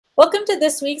Welcome to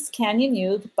this week's Canyon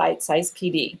U Bite-Size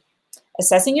PD.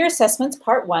 Assessing Your Assessments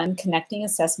Part 1, Connecting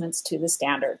Assessments to the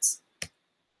Standards.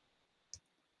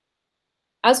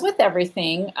 As with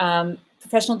everything,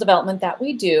 professional development that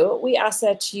we do, we ask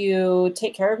that you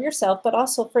take care of yourself, but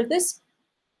also for this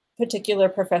particular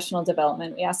professional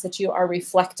development, we ask that you are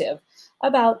reflective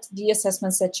about the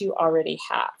assessments that you already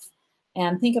have.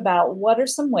 And think about what are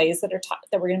some ways that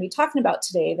we're going to be talking about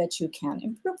today that you can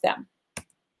improve them.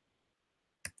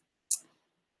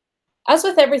 As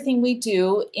with everything we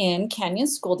do in Canyon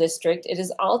School District, it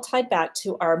is all tied back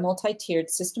to our multi-tiered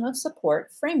system of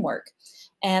support framework.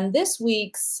 And this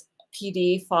week's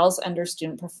PD falls under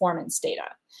student performance data.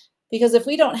 Because if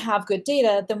we don't have good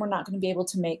data, then we're not going to be able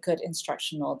to make good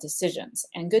instructional decisions.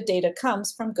 And good data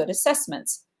comes from good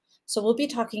assessments. So we'll be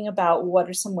talking about what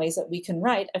are some ways that we can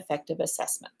write effective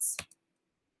assessments.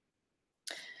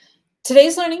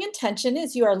 Today's learning intention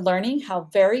is you are learning how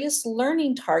various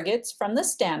learning targets from the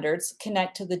standards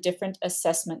connect to the different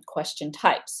assessment question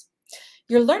types.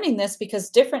 You're learning this because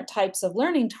different types of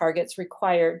learning targets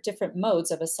require different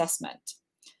modes of assessment.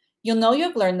 You'll know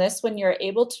you've learned this when you're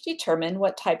able to determine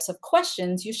what types of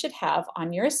questions you should have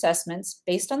on your assessments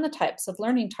based on the types of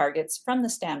learning targets from the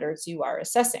standards you are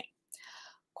assessing.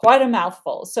 Quite a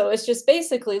mouthful. So it's just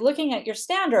basically looking at your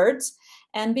standards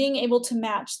and being able to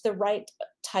match the right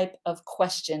type of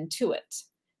question to it.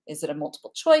 Is it a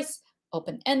multiple choice,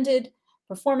 open-ended,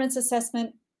 performance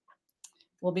assessment?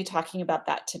 We'll be talking about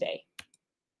that today.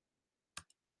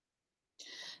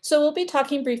 So we'll be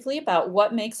talking briefly about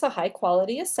what makes a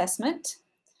high-quality assessment,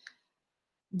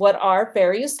 what are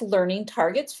various learning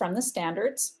targets from the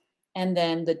standards, and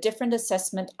then the different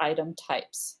assessment item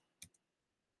types.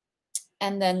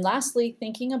 And then lastly,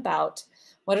 thinking about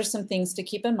what are some things to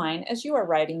keep in mind as you are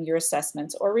writing your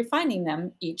assessments or refining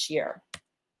them each year.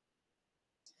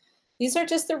 These are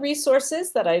just the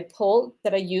resources that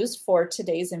I used for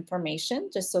today's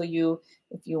information, just so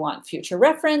if you want future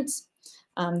reference,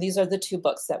 these are the two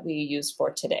books that we use for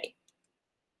today.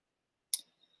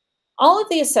 All of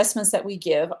the assessments that we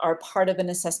give are part of an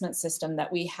assessment system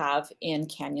that we have in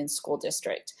Canyon School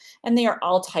District, and they are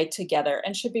all tied together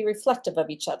and should be reflective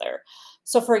of each other.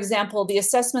 So for example, the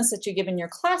assessments that you give in your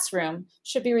classroom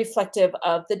should be reflective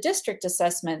of the district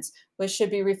assessments, which should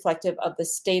be reflective of the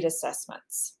state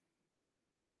assessments.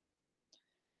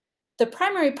 The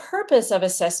primary purpose of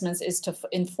assessments is to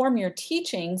inform your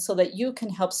teaching so that you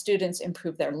can help students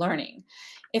improve their learning.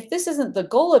 If this isn't the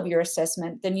goal of your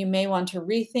assessment, then you may want to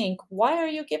rethink, why are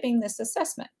you giving this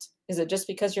assessment? Is it just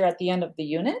because you're at the end of the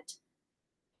unit?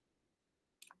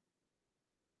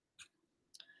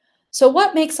 So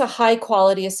what makes a high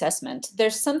quality assessment?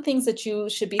 There's some things that you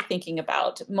should be thinking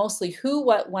about, mostly who,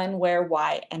 what, when, where,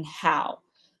 why, and how.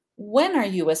 When are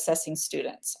you assessing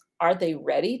students? Are they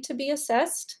ready to be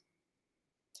assessed?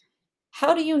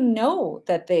 How do you know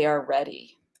that they are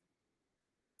ready?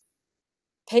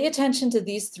 Pay attention to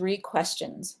these three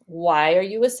questions. Why are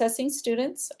you assessing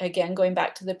students? Again, going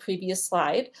back to the previous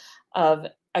slide of,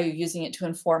 are you using it to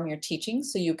inform your teaching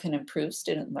so you can improve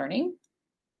student learning?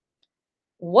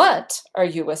 What are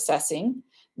you assessing?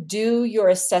 Do your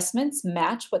assessments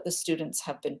match what the students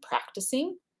have been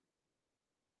practicing?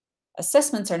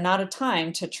 Assessments are not a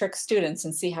time to trick students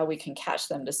and see how we can catch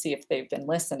them to see if they've been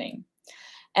listening.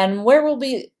 And where we'll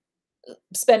be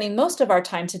spending most of our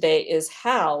time today is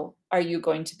how are you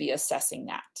going to be assessing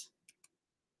that?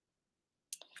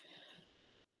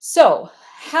 So,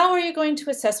 how are you going to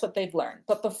assess what they've learned?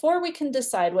 But before we can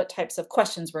decide what types of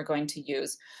questions we're going to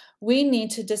use, we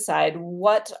need to decide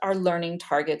what our learning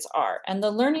targets are. And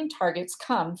the learning targets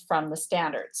come from the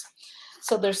standards.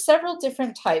 So there's several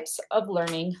different types of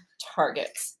learning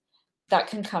targets that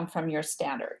can come from your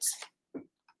standards.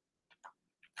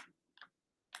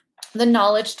 The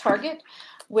knowledge target,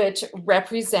 which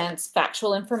represents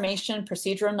factual information,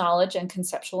 procedural knowledge, and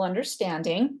conceptual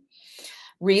understanding.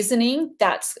 Reasoning,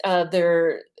 that's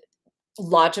their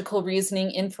logical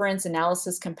reasoning, inference,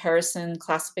 analysis, comparison,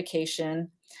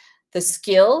 classification. The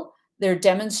skill, they're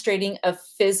demonstrating a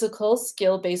physical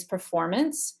skill-based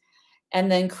performance.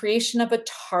 And then creation of a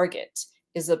target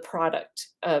is a product.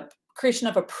 Creation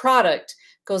of a product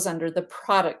goes under the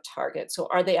product target. So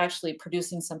are they actually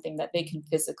producing something that they can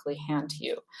physically hand to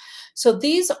you? So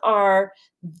these are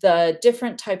the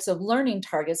different types of learning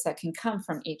targets that can come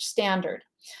from each standard.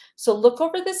 So look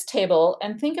over this table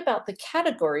and think about the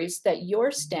categories that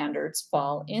your standards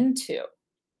fall into.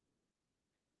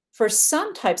 For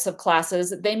some types of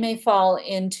classes, they may fall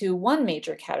into one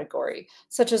major category,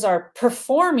 such as our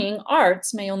performing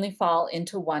arts may only fall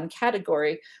into one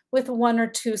category, with one or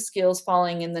two skills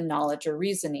falling in the knowledge or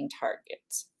reasoning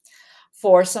targets.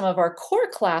 For some of our core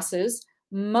classes,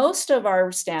 most of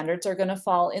our standards are going to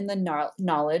fall in the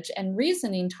knowledge and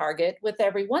reasoning target, with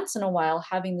every once in a while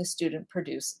having the student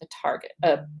produce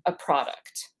a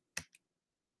product.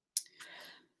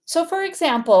 So for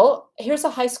example, here's a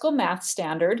high school math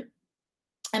standard.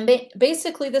 And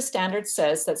basically the standard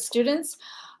says that students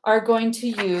are going to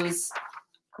use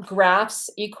graphs,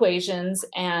 equations,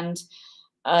 and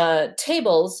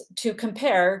tables to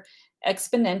compare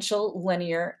exponential,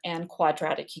 linear, and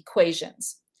quadratic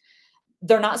equations.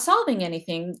 They're not solving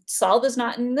anything. Solve is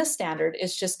not in the standard.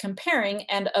 It's just comparing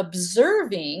and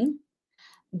observing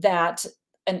that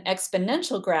an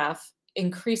exponential graph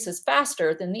increases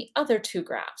faster than the other two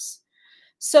graphs.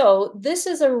 So this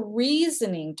is a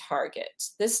reasoning target.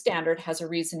 This standard has a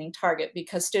reasoning target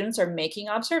because students are making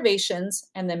observations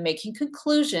and then making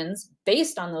conclusions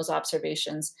based on those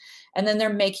observations. And then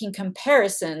they're making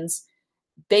comparisons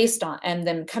based on, and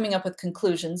then coming up with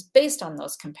conclusions based on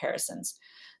those comparisons.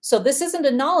 So this isn't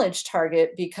a knowledge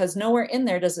target because nowhere in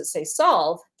there does it say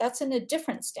solve. That's in a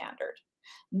different standard.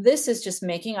 This is just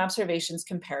making observations,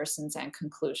 comparisons, and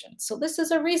conclusions. So this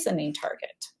is a reasoning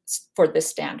target for this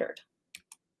standard.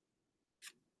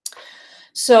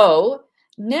 So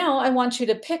now I want you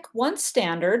to pick one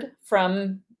standard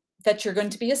from that you're going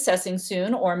to be assessing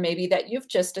soon, or maybe that you've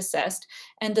just assessed,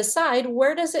 and decide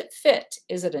where does it fit.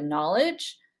 Is it a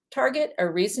knowledge target, a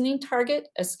reasoning target,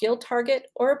 a skill target,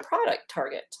 or a product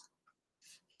target?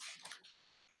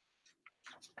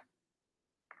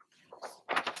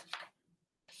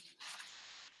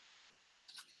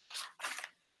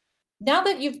 Now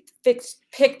that you've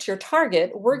picked your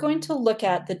target, we're going to look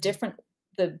at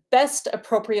the best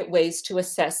appropriate ways to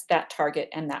assess that target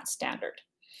and that standard.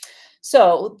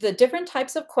 So the different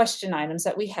types of question items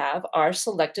that we have are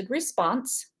selected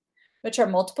response, which are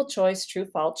multiple choice, true,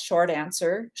 false, short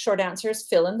answer. Short answers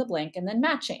fill in the blank, and then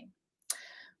matching.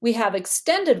 We have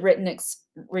extended written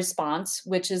response,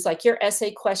 which is like your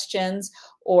essay questions,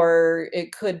 or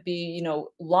it could be,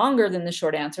 longer than the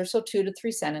short answer, so 2 to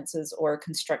 3 sentences, or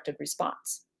constructed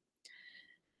response.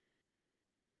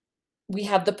 We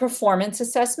have the performance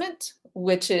assessment,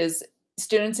 which is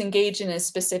students engage in a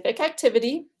specific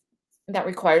activity that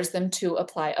requires them to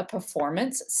apply a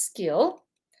performance skill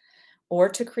or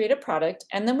to create a product.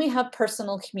 And then we have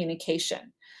personal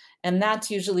communication, and that's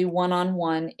usually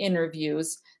one-on-one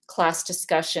interviews, class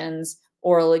discussions,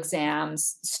 oral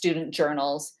exams, student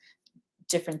journals,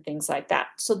 different things like that.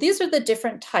 So these are the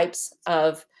different types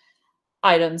of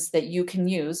items that you can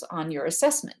use on your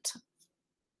assessment.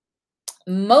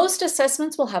 Most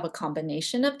assessments will have a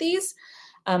combination of these.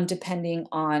 Depending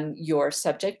on your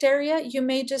subject area, you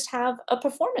may just have a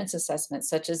performance assessment,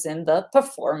 such as in the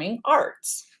performing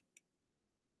arts.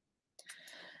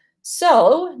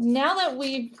 So now that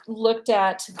we've looked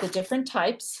at the different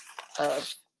types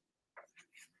of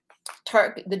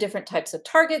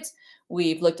targets,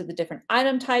 we've looked at the different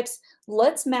item types,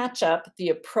 let's match up the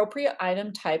appropriate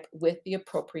item type with the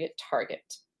appropriate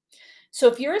target. So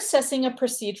if you're assessing a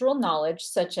procedural knowledge,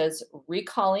 such as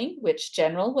recalling which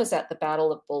general was at the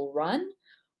Battle of Bull Run,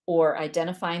 or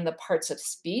identifying the parts of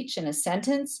speech in a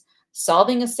sentence,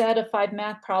 solving a set of 5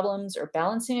 math problems, or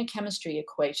balancing a chemistry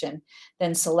equation,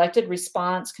 then selected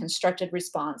response, constructed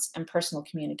response, and personal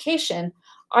communication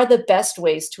are the best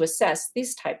ways to assess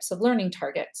these types of learning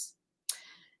targets.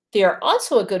 They are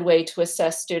also a good way to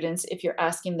assess students if you're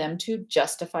asking them to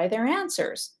justify their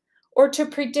answers, or to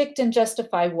predict and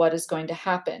justify what is going to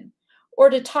happen, or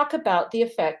to talk about the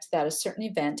effect that a certain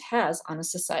event has on a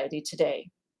society today.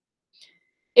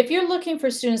 If you're looking for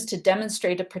students to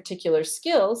demonstrate a particular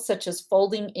skill, such as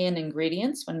folding in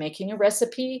ingredients when making a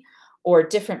recipe, or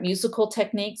different musical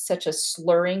techniques such as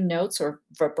slurring notes or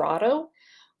vibrato,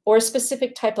 or a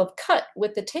specific type of cut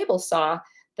with the table saw,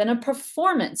 then a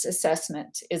performance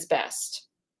assessment is best.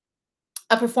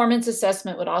 A performance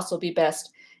assessment would also be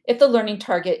best if the learning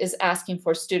target is asking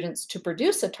for students to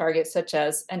produce a target such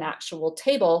as an actual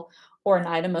table or an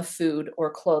item of food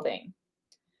or clothing.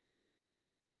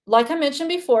 Like I mentioned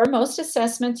before, most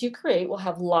assessments you create will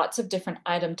have lots of different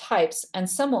item types, and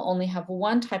some will only have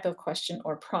one type of question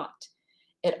or prompt.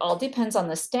 It all depends on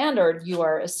the standard you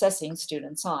are assessing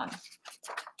students on.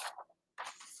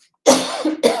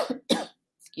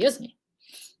 Excuse me.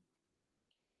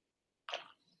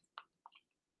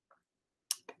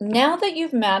 Now that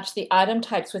you've matched the item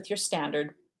types with your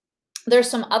standard, there's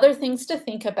some other things to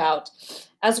think about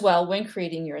as well when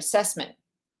creating your assessment.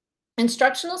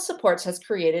 Instructional Supports has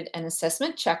created an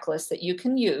assessment checklist that you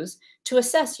can use to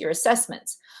assess your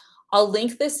assessments. I'll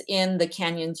link this in the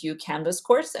Canyons U Canvas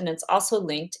course, and it's also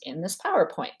linked in this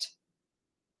PowerPoint.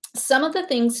 Some of the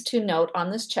things to note on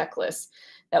this checklist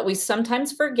that we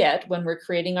sometimes forget when we're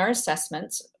creating our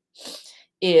assessments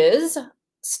is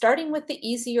starting with the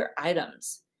easier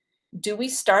items. Do we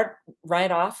start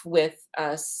right off with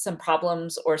some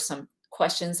problems or some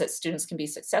questions that students can be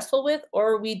successful with,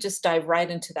 or we just dive right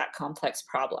into that complex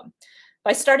problem?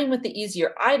 By starting with the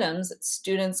easier items,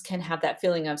 students can have that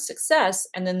feeling of success,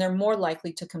 and then they're more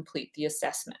likely to complete the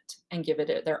assessment and give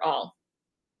it their all.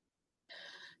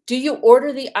 Do you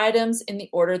order the items in the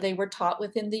order they were taught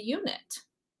within the unit?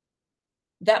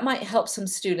 That might help some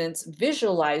students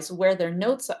visualize where their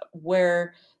notes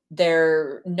are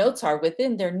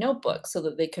within their notebook so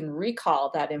that they can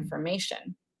recall that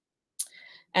information.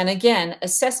 And again,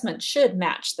 assessment should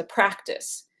match the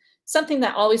practice. Something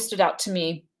that always stood out to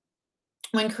me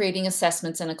when creating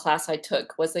assessments in a class I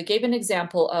took was they gave an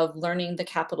example of learning the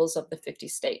capitals of the 50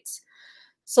 states.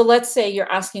 So let's say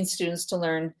you're asking students to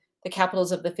learn the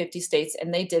capitals of the 50 states,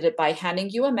 and they did it by handing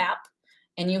you a map,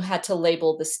 and you had to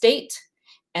label the state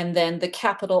and then the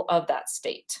capital of that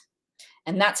state.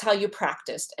 And that's how you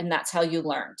practiced, and that's how you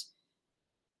learned.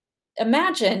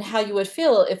 Imagine how you would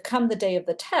feel if come the day of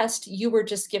the test, you were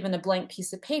just given a blank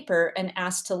piece of paper and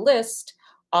asked to list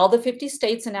all the 50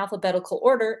 states in alphabetical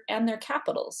order and their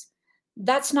capitals.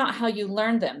 That's not how you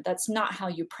learn them. That's not how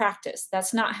you practice.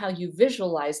 That's not how you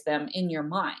visualize them in your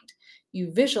mind.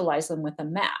 You visualize them with a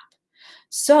map.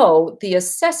 So the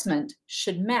assessment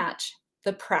should match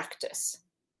the practice.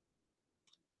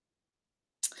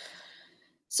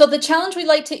 So the challenge we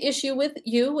like to issue with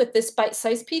you with this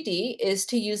bite-sized PD is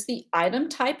to use the item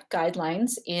type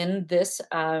guidelines in this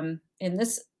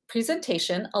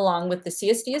presentation along with the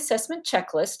CSD assessment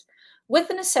checklist with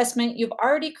an assessment you've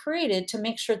already created to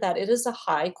make sure that it is a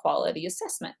high quality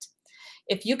assessment.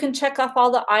 If you can check off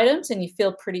all the items and you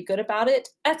feel pretty good about it,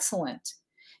 excellent.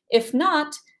 If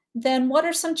not, then what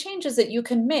are some changes that you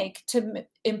can make to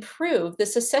improve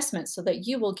this assessment so that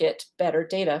you will get better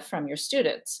data from your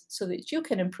students so that you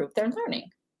can improve their learning?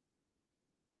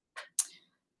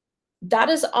 That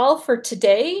is all for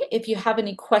today. If you have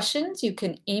any questions, you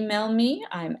can email me.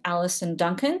 I'm Allison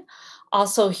Duncan.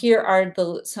 Also, here are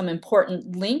some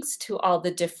important links to all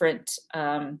the different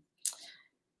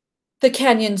the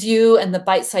Canyons U and the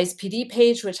Bite-Sized PD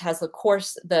page, which has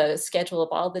the schedule of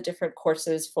all the different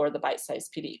courses for the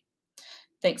Bite-Sized PD.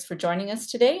 Thanks for joining us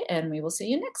today, and we will see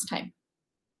you next time.